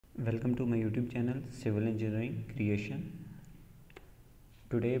Welcome to my YouTube channel Civil Engineering Creation.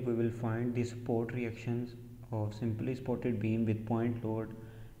 Today we will find the support reactions of simply supported beam with point load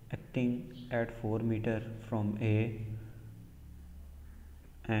acting at 4 meter from A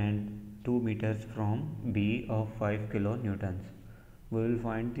and 2 meters from B of 5 kilonewtons. We will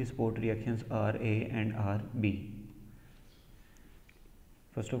find the support reactions RA and RB.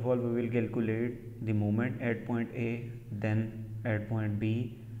 First of all, we will calculate the moment at point A, then at point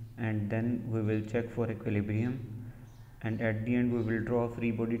B, and then we will check for equilibrium, and at the end we will draw free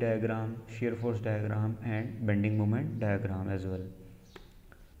body diagram, shear force diagram and bending moment diagram as well.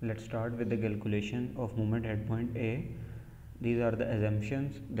 Let's start with the calculation of moment at point A. These are the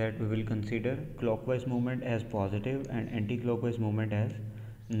assumptions that we will consider: clockwise movement as positive and anti-clockwise movement as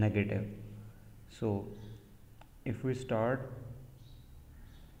negative. So if we start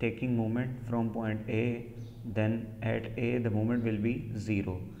taking moment from point A, then at A the moment will be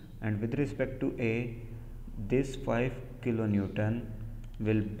 0, and with respect to A, this 5 kilonewton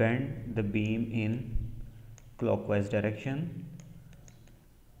will bend the beam in clockwise direction,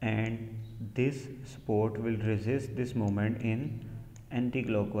 and this support will resist this moment in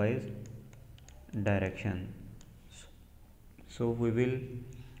anti-clockwise direction. So we will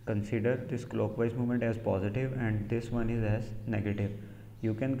consider this clockwise movement as positive and this one is as negative.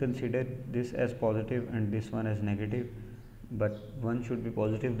 You can consider this as positive and this one as negative, but one should be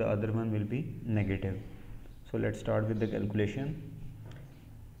positive, the other one will be negative. So let's start with the calculation.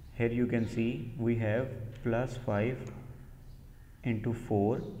 Here you can see we have plus 5 into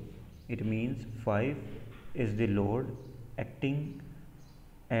 4. It means 5 is the load acting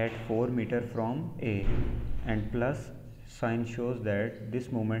at 4 meter from A, and plus sign shows that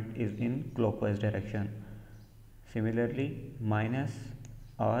this moment is in clockwise direction. Similarly, minus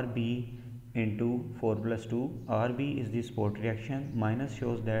RB into 4 plus 2. RB is the support reaction, minus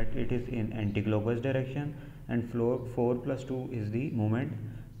shows that it is in anti-clockwise direction, and 4 plus 2 is the moment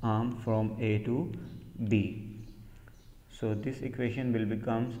arm from A to B. So this equation will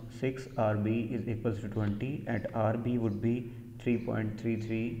become 6 RB is equals to 20, and RB would be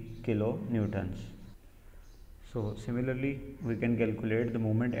 3.33 kilonewtons. So similarly we can calculate the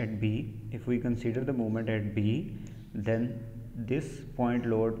moment at B. If we consider the moment at B, then this point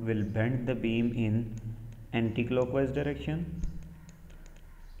load will bend the beam in anti-clockwise direction,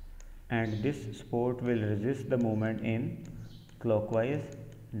 and this support will resist the moment in clockwise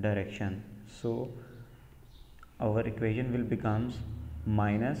direction. So our equation will becomes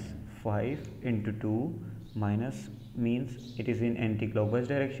minus 5 into 2, minus means it is in anti-clockwise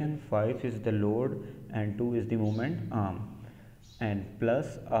direction, 5 is the load and 2 is the moment arm, and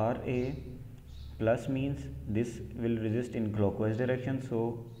plus RA. Plus means this will resist in clockwise direction,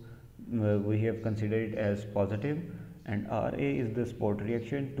 so we have considered it as positive, and RA is the support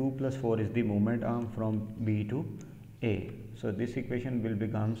reaction. 2 plus 4 is the moment arm from B to A. So this equation will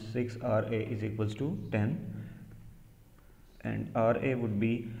become 6 RA is equals to 10, and RA would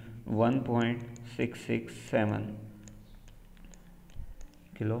be 1.667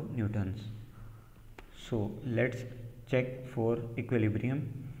 kilonewtons. So let's check for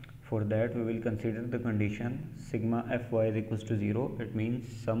equilibrium. For that we will consider the condition sigma Fy is equals to 0. It means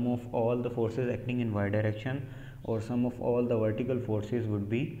sum of all the forces acting in y direction or sum of all the vertical forces would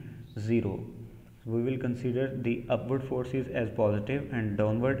be 0. We will consider the upward forces as positive and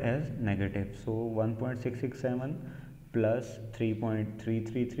downward as negative. So 1.667 plus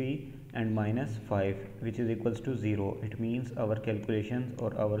 3.333 and minus 5, which is equals to 0. It means our calculations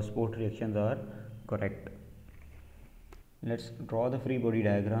or our support reactions are correct. Let's draw the free body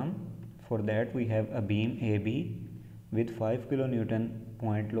diagram. For that we have a beam AB with 5 kilonewton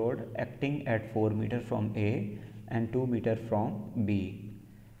point load acting at 4 meter from A and 2 meter from B,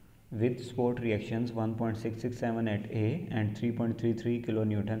 with support reactions 1.667 at A and 3.33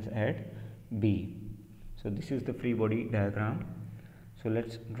 kilonewtons at B. So this is the free body diagram. So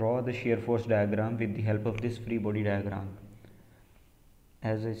let's draw the shear force diagram with the help of this free body diagram.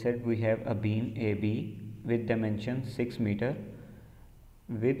 As I said, we have a beam AB with dimension 6 meter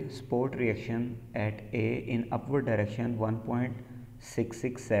with support reaction at A in upward direction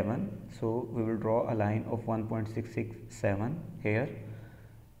 1.667. So we will draw a line of 1.667 here,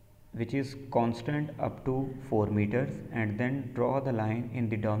 which is constant up to 4 meters, and then draw the line in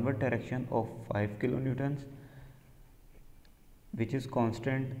the downward direction of 5 kilonewtons, which is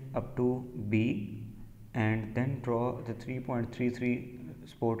constant up to B, and then draw the 3.33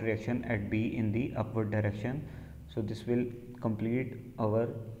 support reaction at B in the upward direction. So this will complete our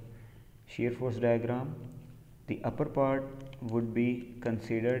shear force diagram. The upper part would be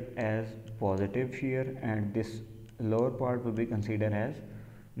considered as positive shear and this lower part will be considered as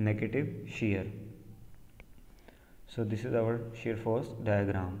negative shear. So this is our shear force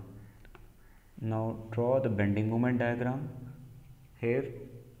diagram. Now draw the bending moment diagram. Here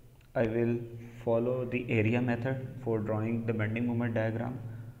I will follow the area method for drawing the bending moment diagram.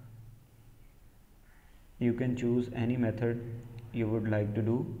 You can choose any method you would like to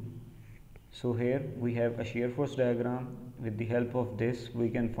do. So here we have a shear force diagram. With the help of this we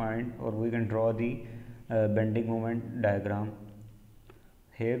can find, or we can draw the bending moment diagram.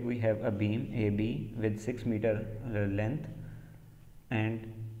 Here we have a beam AB with 6 meter length,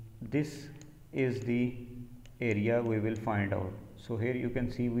 and this is the area we will find out. So here you can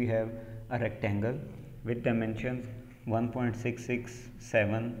see we have a rectangle with dimensions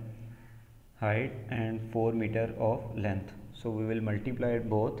 1.667 height and 4 meter of length. So we will multiply it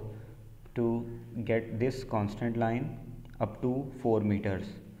both to get this constant line up to 4 meters.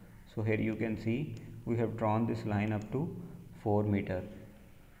 So here you can see we have drawn this line up to 4 meter,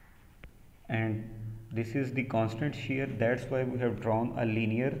 and this is the constant shear. That's why we have drawn a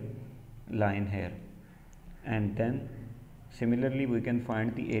linear line here. And then similarly we can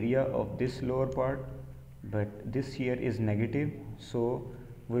find the area of this lower part, but this shear is negative, so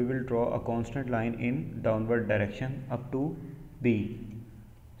we will draw a constant line in downward direction up to B.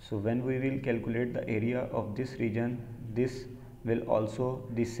 So when we will calculate the area of this region, this will also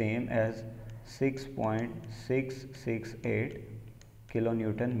the same as 6.668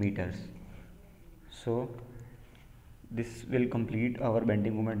 kilonewton meters. So this will complete our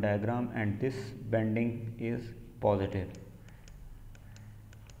bending moment diagram, and this bending is positive.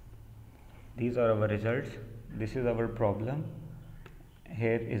 These are our results. This is our problem.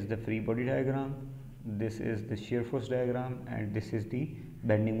 Here is the free body diagram, this is the shear force diagram, and this is the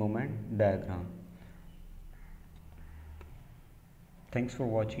bending moment diagram. Thanks for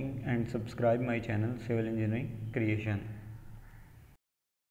watching, and subscribe my channel Civil Engineering Creation.